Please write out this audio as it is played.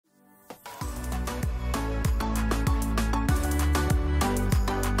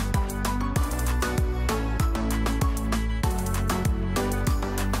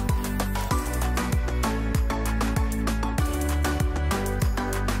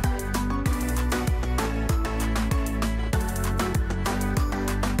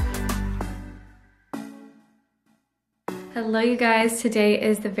Hello you guys, today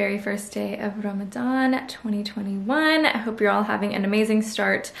is the very first day of Ramadan 2021. I hope you're all having an amazing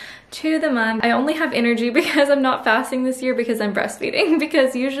start to the month. I only have energy because I'm not fasting this year because I'm breastfeeding,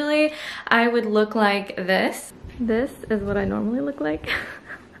 because usually I would look like this. This is what I normally look like.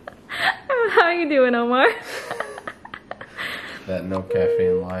 How are you doing, Omar? That no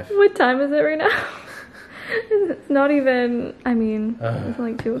caffeine life. What time is it right now? It's not even, I mean, it's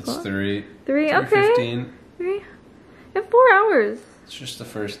like 2 o'clock. It's 3. 3, okay. 3:15. 3? You have 4 hours. It's just the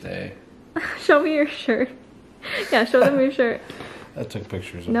first day. Show me your shirt. Yeah, show them your shirt. I took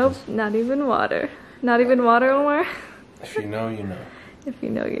pictures of Nope, this. not even water. Not even water, Omar. If you know, you know. If you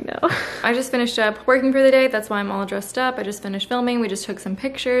know, you know. I just finished up working for the day. That's why I'm all dressed up. I just finished filming. We just took some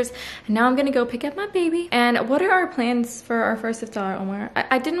pictures. And now I'm gonna go pick up my baby. And what are our plans for our first iftar, Omar?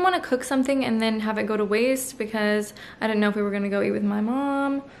 I didn't want to cook something and then have it go to waste because I didn't know if we were gonna go eat with my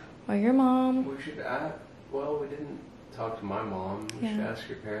mom or your mom. We should ask. Well, we didn't talk to my mom. We should ask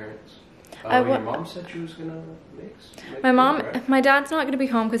your parents. Your mom said she was gonna make my mom, right? My dad's not gonna be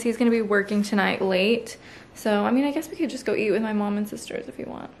home because he's gonna be working tonight late. So, I mean, I guess we could just go eat with my mom and sisters if you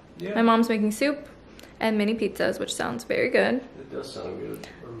want. Yeah. My mom's making soup and mini pizzas, which sounds very good. It does sound good.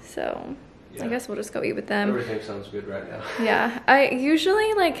 So, yeah. I guess we'll just go eat with them. Everything sounds good right now. Yeah, I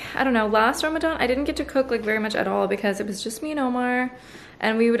usually, like, I don't know, last Ramadan, I didn't get to cook, like, very much at all because it was just me and Omar,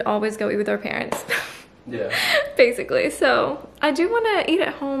 and we would always go eat with our parents. Yeah. Basically. So, I do want to eat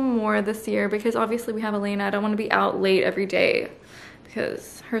at home more this year because obviously we have Alaina. I don't want to be out late every day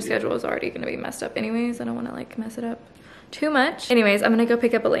because her schedule is already going to be messed up anyways. I don't want to like mess it up too much. Anyways, I'm going to go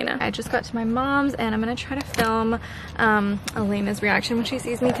pick up Alaina. I just got to my mom's and I'm going to try to film Alaina's reaction when she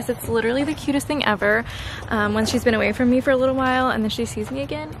sees me because it's literally the cutest thing ever. When she's been away from me for a little while and then she sees me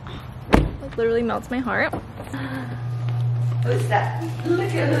again, it literally melts my heart. Who's that?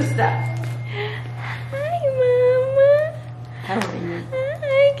 Look at who's that. Hi, Mama. How are you?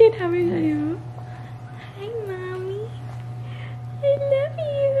 Hi, good. How are you? Hi, Mommy. I love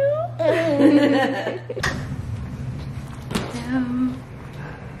you.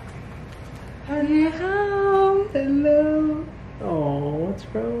 Hello. Hello. Oh, what's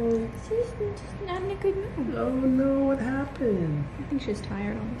wrong? She's just not in a good mood. Oh no, what happened? I think she's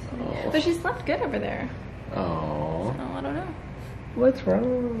tired, honestly. Oh. But she slept good over there. Oh. So, I don't know. What's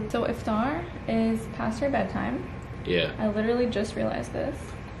wrong? So, iftar is past her bedtime. Yeah. I literally just realized this.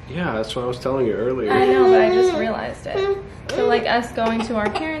 Yeah, that's what I was telling you earlier. I know, but I just realized it. So, like, us going to our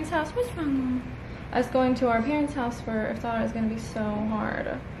parents' house. What's wrong, Mom? Us going to our parents' house for iftar is going to be so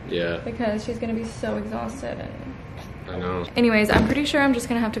hard. Yeah. Because she's going to be so exhausted. And I know. anyways, I'm pretty sure I'm just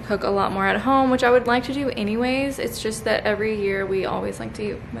going to have to cook a lot more at home, which I would like to do anyways. It's just that every year we always like to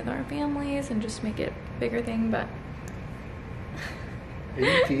eat with our families and just make it a bigger thing, but... Are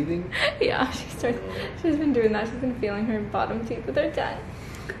you teething? Yeah, she's been doing that. She's been feeling her bottom teeth with her tongue.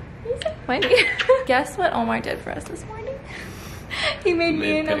 He's so funny. Guess what Omar did for us this morning? He made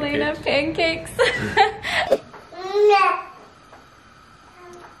me and Alaina pancakes.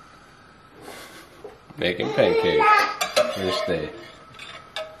 Making pancakes. First day.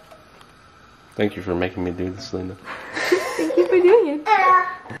 Thank you for making me do this, Linda. Thank you for doing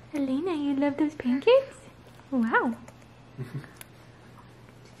it. Alaina, you love those pancakes? Wow.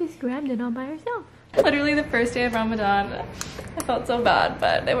 She just grabbed it all by herself. Literally the first day of Ramadan. I felt so bad,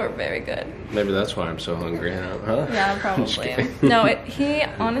 but they were very good. Maybe that's why I'm so hungry, huh? Yeah, probably. No, he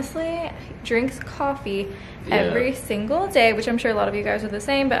honestly drinks coffee every single day, which I'm sure a lot of you guys are the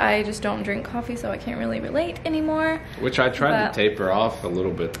same, but I just don't drink coffee, so I can't really relate anymore. Which I tried to taper off a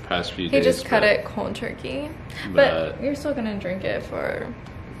little bit the past few days. He just cut it cold turkey. But you're still gonna drink it for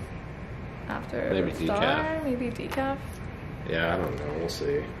after maybe decaf. Maybe decaf. Yeah, I don't know. We'll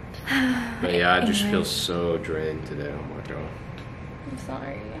see. But yeah, I just feel so drained today. Oh my god. I'm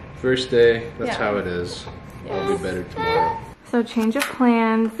sorry. First day. That's how it is. Yes. I'll be better tomorrow. So change of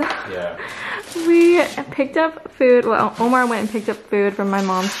plans. Yeah. We picked up food. Well, Omar went and picked up food from my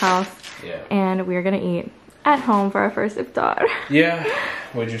mom's house. Yeah. And we're gonna eat at home for our first iftar. Yeah.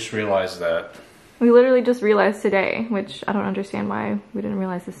 We just realized that. We literally just realized today, which I don't understand why we didn't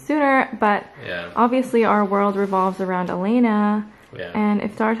realize this sooner, but obviously our world revolves around Alaina, and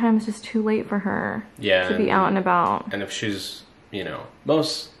iftar time is just too late for her to be out and about. And if she's, you know,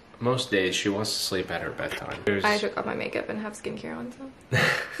 most days she wants to sleep at her bedtime. I took off my makeup and have skincare on, so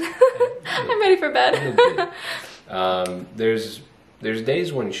I'm ready for bed. There's There's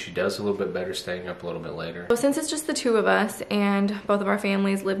days when she does a little bit better staying up a little bit later. So since it's just the two of us and both of our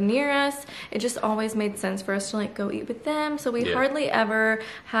families live near us, it just always made sense for us to like go eat with them. So we hardly ever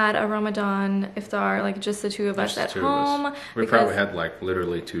had a Ramadan iftar, like just the two of us at home. We probably had like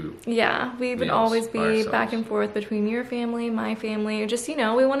literally 2. Yeah, we would always be back and forth between your family, my family, just, you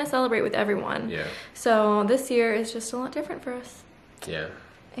know, we want to celebrate with everyone. Yeah. So this year is just a lot different for us. Yeah.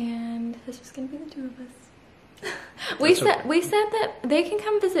 And this was gonna be the two of us. we said that they can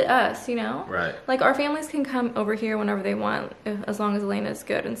come visit us, you know? Right. Like our families can come over here whenever they want, as long as Alaina's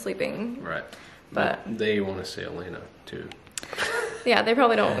good and sleeping. Right. But they want to see Alaina too. Yeah, they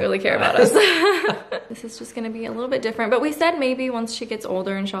probably don't really care about us. This is just gonna be a little bit different. But we said maybe once she gets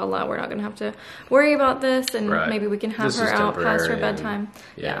older, inshallah, we're not gonna have to worry about this, and maybe we can have her out past her bedtime.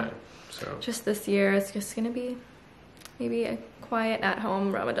 Yeah. So just this year, it's just gonna be maybe a quiet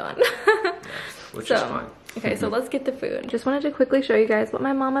at-home Ramadan. Which is fine. Okay, so let's get the food. Just wanted to quickly show you guys what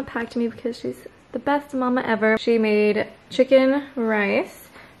my mama packed me because she's the best mama ever. She made chicken, rice,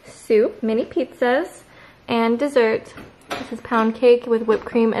 soup, mini pizzas, and dessert. This is pound cake with whipped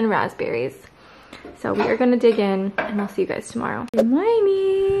cream and raspberries. So we are gonna dig in, and I'll see you guys tomorrow. Good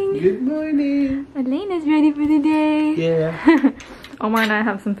morning. Good morning. Alaina's ready for the day. Yeah. Omar and I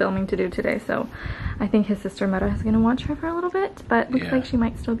have some filming to do today, so I think his sister Meta is gonna watch her for a little bit, but looks like she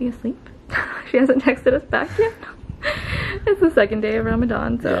might still be asleep. She hasn't texted us back yet. It's the second day of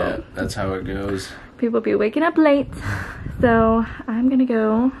Ramadan, so yeah, that's how it goes. People be waking up late. So I'm gonna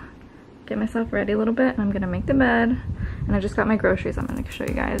go get myself ready a little bit, and I'm gonna make the bed. And I just got my groceries. I'm gonna show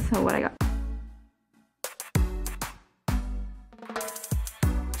you guys what I got.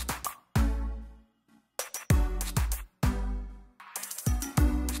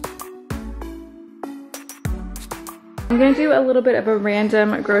 I'm gonna do a little bit of a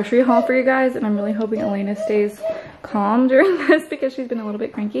random grocery haul for you guys, and I'm really hoping Alaina stays calm during this because she's been a little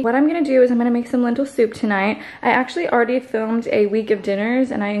bit cranky. What I'm gonna do is I'm gonna make some lentil soup tonight. I actually already filmed a week of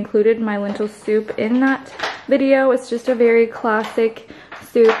dinners and I included my lentil soup in that video. It's just a very classic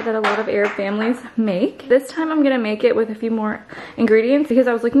soup that a lot of Arab families make. This time I'm gonna make it with a few more ingredients because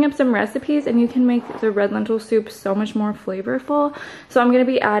I was looking up some recipes and you can make the red lentil soup so much more flavorful. So I'm gonna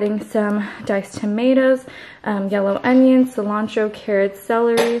be adding some diced tomatoes, yellow onions, cilantro, carrots,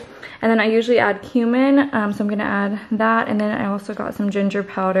 celery, and then I usually add cumin, so I'm gonna add that, and then I also got some ginger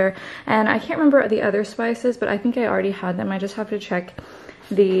powder, and I can't remember the other spices, but I think I already had them. I just have to check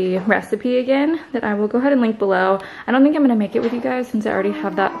the recipe again that I will go ahead and link below. I don't think I'm gonna make it with you guys since I already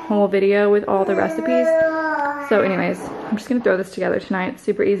have that whole video with all the recipes. So anyways, I'm just gonna throw this together tonight. It's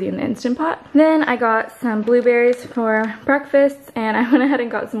super easy in the Instant Pot. Then I got some blueberries for breakfast, and I went ahead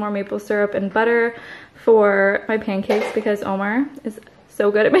and got some more maple syrup and butter for my pancakes because Omar is so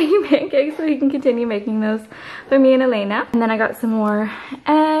good at making pancakes, so he can continue making those for me and Alaina. And then I got some more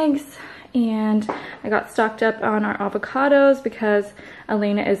eggs, and I got stocked up on our avocados because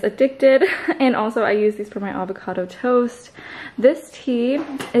Alaina is addicted, and also I use these for my avocado toast. This tea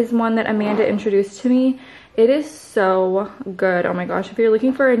is one that Amanda introduced to me. It is so good. Oh my gosh, if you're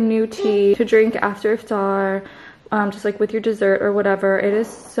looking for a new tea to drink after iftar, just like with your dessert or whatever, it is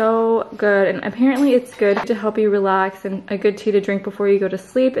so good, and apparently it's good to help you relax and a good tea to drink before you go to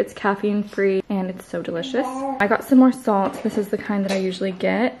sleep. It's caffeine free and it's so delicious. I got some more salt. This is the kind that I usually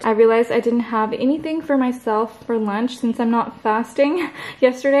get. I realized I didn't have anything for myself for lunch since I'm not fasting.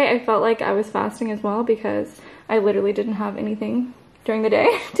 Yesterday I felt like I was fasting as well because I literally didn't have anything during the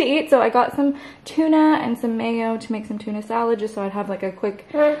day to eat, so I got some tuna and some mayo to make some tuna salad just so I'd have like a quick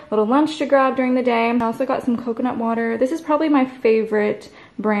little lunch to grab during the day. I also got some coconut water. This is probably my favorite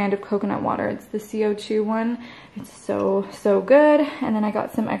brand of coconut water. It's the CO2 one. It's so good. And then I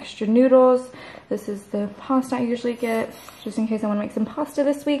got some extra noodles. This is the pasta I usually get just in case I want to make some pasta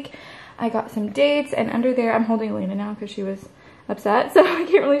this week. I got some dates, and under there I'm holding Alaina now because she was upset, so I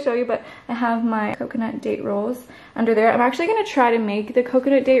can't really show you, but I have my coconut date rolls under there. I'm actually going to try to make the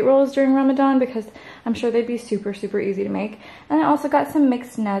coconut date rolls during Ramadan because I'm sure they'd be super easy to make. And I also got some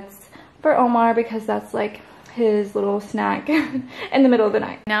mixed nuts for Omar because that's like his little snack in the middle of the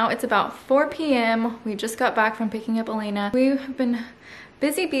night. Now it's about 4 p.m. We just got back from picking up Alaina. We've been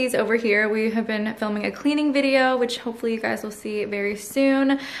busy bees over here. We have been filming a cleaning video, which hopefully you guys will see very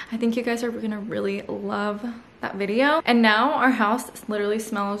soon. I think you guys are gonna really love that video. And now our house literally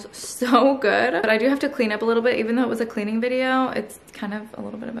smells so good, but I do have to clean up a little bit. Even though it was a cleaning video, it's kind of a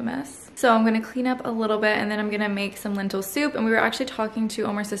little bit of a mess. So I'm gonna clean up a little bit and then I'm gonna make some lentil soup. And we were actually talking to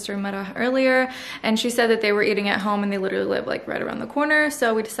Omar's sister Mara earlier, and she said that they were eating at home and they literally live like right around the corner.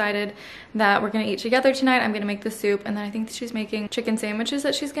 So we decided that we're gonna eat together tonight. I'm gonna make the soup, and then I think that she's making chicken sandwiches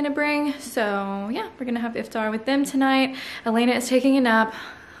that she's gonna bring. So yeah, we're gonna have iftar with them tonight. Alaina is taking a nap.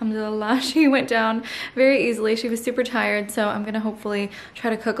 Alhamdulillah, she went down very easily. She was super tired, so I'm gonna hopefully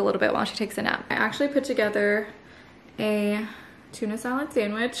try to cook a little bit while she takes a nap. I actually put together a tuna salad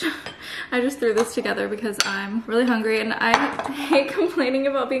sandwich. I just threw this together because I'm really hungry, and I hate complaining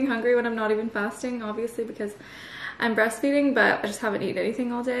about being hungry when I'm not even fasting, obviously because I'm breastfeeding, but I just haven't eaten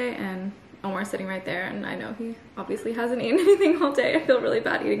anything all day, and Omar's sitting right there, and I know he obviously hasn't eaten anything all day. I feel really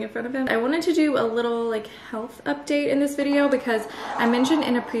bad eating in front of him. I wanted to do a little like health update in this video because I mentioned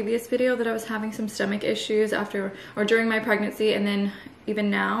in a previous video that I was having some stomach issues after or during my pregnancy, and then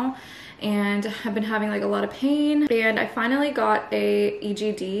even now, and I've been having like a lot of pain. And I finally got a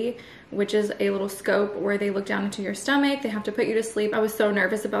EGD, which is a little scope where they look down into your stomach. They have to put you to sleep. I was so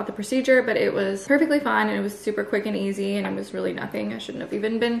nervous about the procedure, but it was perfectly fine, and it was super quick and easy, and it was really nothing. I shouldn't have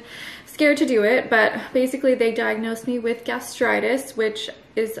even been scared to do it, but basically they diagnosed me with gastritis, which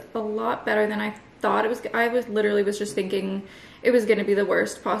is a lot better than I thought it was. I literally was just thinking it was gonna be the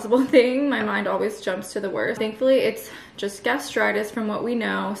worst possible thing. My mind always jumps to the worst. Thankfully, it's just gastritis from what we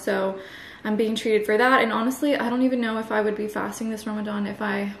know, so I'm being treated for that. And honestly, I don't even know if I would be fasting this Ramadan if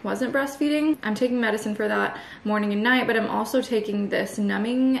I wasn't breastfeeding. I'm taking medicine for that morning and night, but I'm also taking this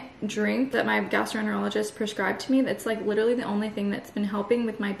numbing drink that my gastroenterologist prescribed to me. That's like literally the only thing that's been helping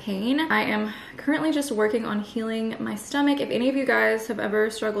with my pain. I am currently just working on healing my stomach. If any of you guys have ever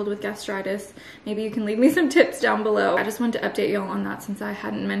struggled with gastritis, maybe you can leave me some tips down below. I just wanted to update y'all on that since I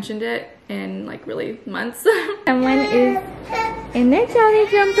hadn't mentioned it in like really months. Someone is in their jolly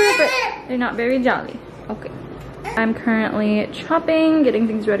jumper, but they're not very jolly. Okay. I'm currently chopping, getting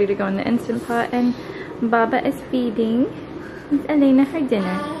things ready to go in the Instant Pot, and Baba is feeding Miss Alaina her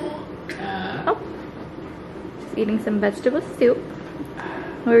dinner. Oh, she's eating some vegetable soup.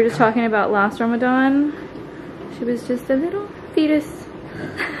 We were just talking about last Ramadan. She was just a little fetus.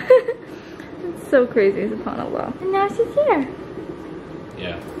 It's so crazy, subhanAllah. And now she's here.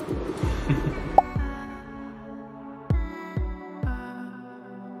 Yeah.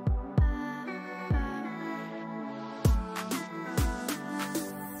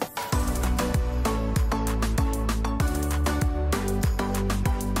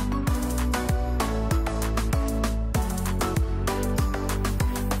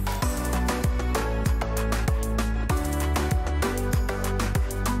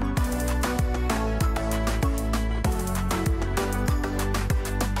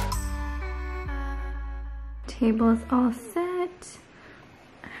 Table is all set.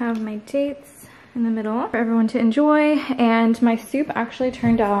 I have my dates in the middle for everyone to enjoy, and my soup actually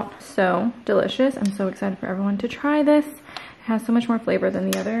turned out so delicious. I'm so excited for everyone to try this. It has so much more flavor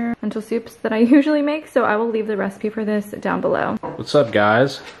than the other lentil soups that I usually make, so I will leave the recipe for this down below. What's up,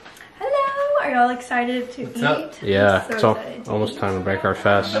 guys? Hello! Are y'all excited to eat? Yeah, So it's excited to almost eat. time to break our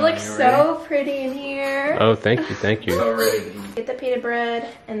fast. It looks so pretty in here. Oh, thank you, thank you. Get the pita bread,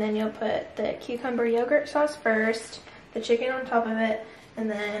 and then you'll put the cucumber yogurt sauce first, the chicken on top of it, and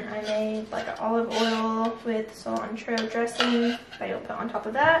then I made like an olive oil with cilantro dressing that you'll put on top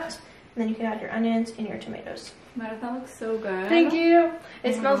of that. And then you can add your onions and your tomatoes. Mara, that looks so good. Thank you.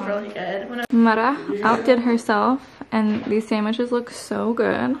 It smells really good. Mara outdid herself, and these sandwiches look so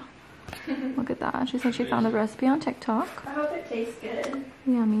good. Look at that. She said she found the recipe on TikTok. I hope it tastes good.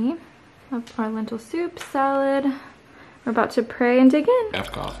 Yummy. Of our lentil soup, salad. We're about to pray and dig in.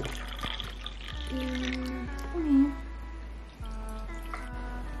 Have coffee.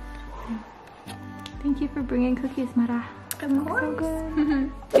 Thank you for bringing cookies, Mara. Of course. So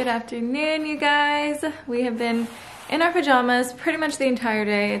good. Good afternoon, you guys. We have been in our pajamas pretty much the entire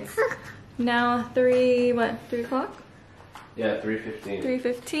day. It's now 3 o'clock? Yeah, 3:15.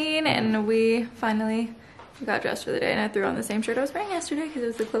 3:15, and we finally got dressed for the day, and I threw on the same shirt I was wearing yesterday because it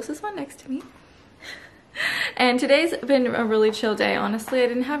was the closest one next to me. And today's been a really chill day, honestly. I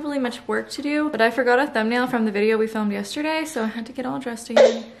didn't have really much work to do, but I forgot a thumbnail from the video we filmed yesterday, so I had to get all dressed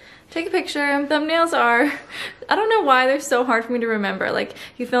again, take a picture. Thumbnails are, I don't know why they're so hard for me to remember. Like,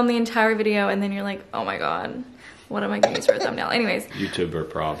 you film the entire video and then you're like, oh my god, what am I gonna use for a thumbnail? Anyways. YouTuber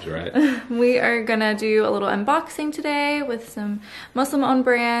props, right? We are gonna do a little unboxing today with some Muslim-owned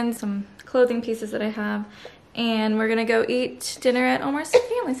brands, some clothing pieces that I have, and we're gonna go eat dinner at Omar's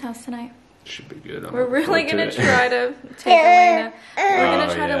family's house tonight. Should be good. We're really gonna try to take Alaina. We're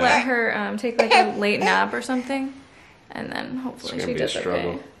gonna try to let her take like a late nap or something, and then hopefully she does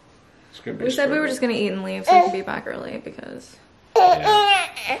okay. We said we were just gonna eat and leave so we can be back early because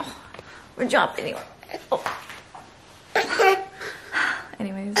we're jumping.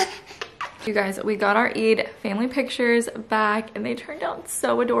 Anyways, you guys, we got our Eid family pictures back and they turned out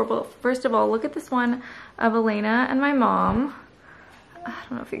so adorable. First of all, look at this one of Alaina and my mom. I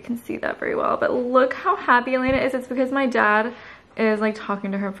don't know if you can see that very well, but look how happy Alaina is. It's because my dad is like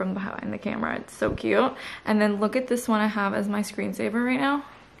talking to her from behind the camera. It's so cute. And then look at this one I have as my screensaver right now.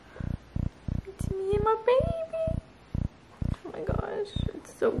 It's me and my baby. Oh my gosh,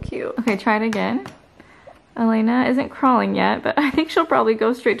 it's so cute. Okay, try it again. Alaina isn't crawling yet, but I think she'll probably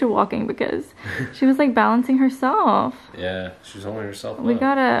go straight to walking because she was like balancing herself. Yeah, she's holding herself up. We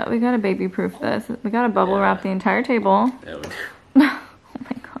gotta baby proof this. We gotta bubble wrap the entire table. Yeah, we do. Oh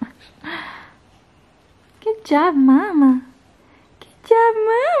my gosh. Good job, mama. Good job,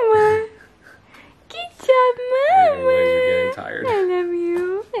 mama. Good job, mama. You're getting tired. I love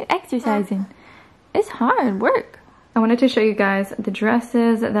you. Exercising. It's hard work. I wanted to show you guys the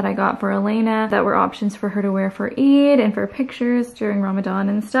dresses that I got for Alaina that were options for her to wear for Eid and for pictures during Ramadan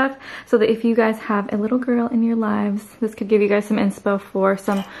and stuff, so that if you guys have a little girl in your lives, this could give you guys some inspo for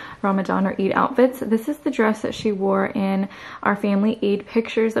some Ramadan or Eid outfits. This is the dress that she wore in our family Eid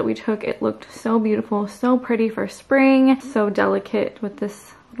pictures that we took. It looked so beautiful, so pretty for spring, so delicate with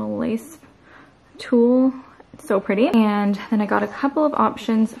this little lace tulle. So pretty. And then I got a couple of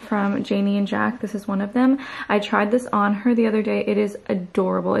options from Janie and Jack. This is one of them. I tried this on her the other day. It is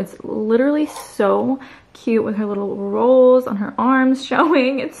adorable. It's literally so cute with her little rolls on her arms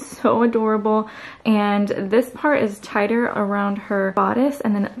showing. It's so adorable. And this part is tighter around her bodice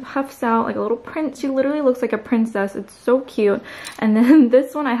and then it puffs out like a little prince. She literally looks like a princess. It's so cute. And then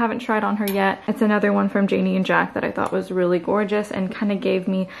this one I haven't tried on her yet. It's another one from Janie and Jack that I thought was really gorgeous and kind of gave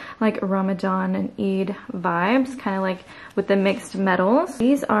me like Ramadan and Eid vibes, kind of like with the mixed metals.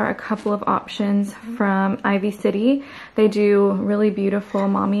 These are a couple of options from Ivy City. They do really beautiful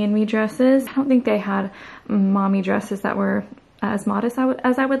mommy and me dresses. I don't think they had mommy dresses that were as modest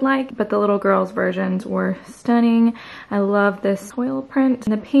as I would like, but the little girls versions were stunning. I love this foil print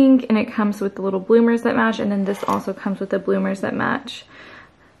in the pink, and it comes with the little bloomers that match, and then this also comes with the bloomers that match.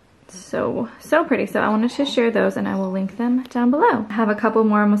 So pretty. So I wanted to share those and I will link them down below. I have a couple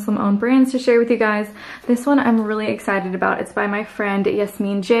more Muslim owned brands to share with you guys. This one I'm really excited about. It's by my friend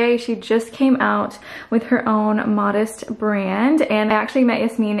Yasmin J. She just came out with her own modest brand, and I actually met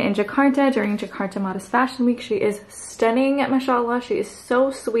Yasmin in Jakarta during Jakarta Modest Fashion Week. She is stunning, mashallah. She is so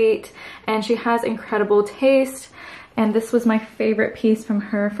sweet and she has incredible taste. And this was my favorite piece from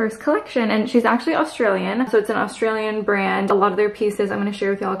her first collection, and she's actually Australian, so it's an Australian brand. A lot of their pieces, I'm going to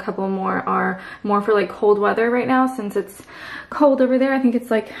share with y'all a couple more, are more for like cold weather right now since it's cold over there. I think it's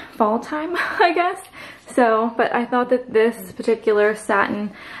like fall time, I guess. So, but I thought that this particular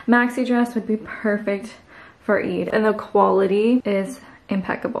satin maxi dress would be perfect for Eid, and the quality is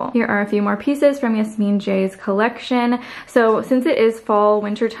impeccable. Here are a few more pieces from Yasmin J's collection. So since it is fall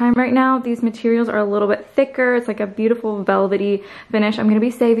winter time right now, these materials are a little bit thicker. It's like a beautiful velvety finish. I'm going to be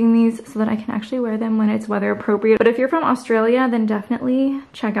saving these so that I can actually wear them when it's weather appropriate. But if you're from Australia, then definitely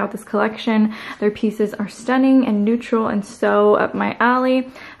check out this collection. Their pieces are stunning and neutral and so up my alley.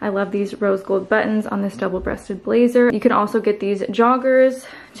 I love these rose gold buttons on this double-breasted blazer. You can also get these joggers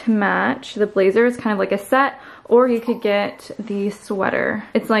to match the blazer. It's kind of like a set, or you could get the sweater.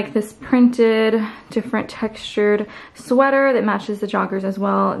 It's like this printed, different textured sweater that matches the joggers as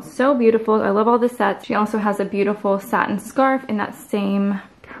well. It's so beautiful. I love all the sets. She also has a beautiful satin scarf in that same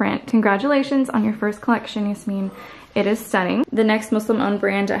print. Congratulations on your first collection, Yasmin. It is stunning. The next Muslim-owned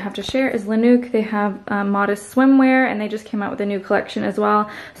brand I have to share is Lentil. They have modest swimwear, and they just came out with a new collection as well.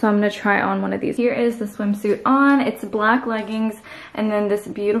 So I'm gonna try on one of these. Here is the swimsuit on. It's black leggings and then this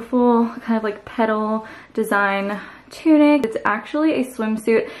beautiful kind of like petal design tunic. It's actually a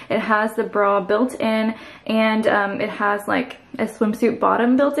swimsuit. It has the bra built in, and it has like a swimsuit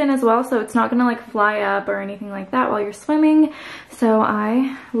bottom built in as well, so it's not gonna like fly up or anything like that while you're swimming. So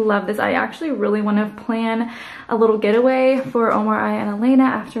I love this. I actually really want to plan a little getaway for Omar, I, and Alaina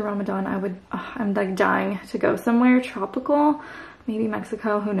after Ramadan. I'm like dying to go somewhere tropical, maybe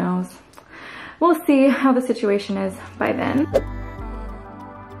Mexico, who knows. We'll see how the situation is by then.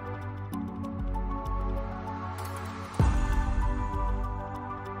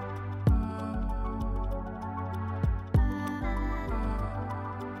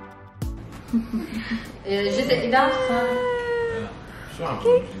 جزء 11 شو عم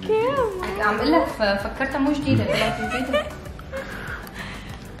عم اقول لك فكرتها مو جديده طلعت جديده.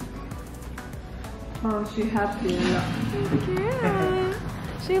 Oh, she had to. Thank you.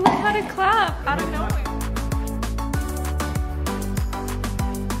 She learned how to clap out of nowhere.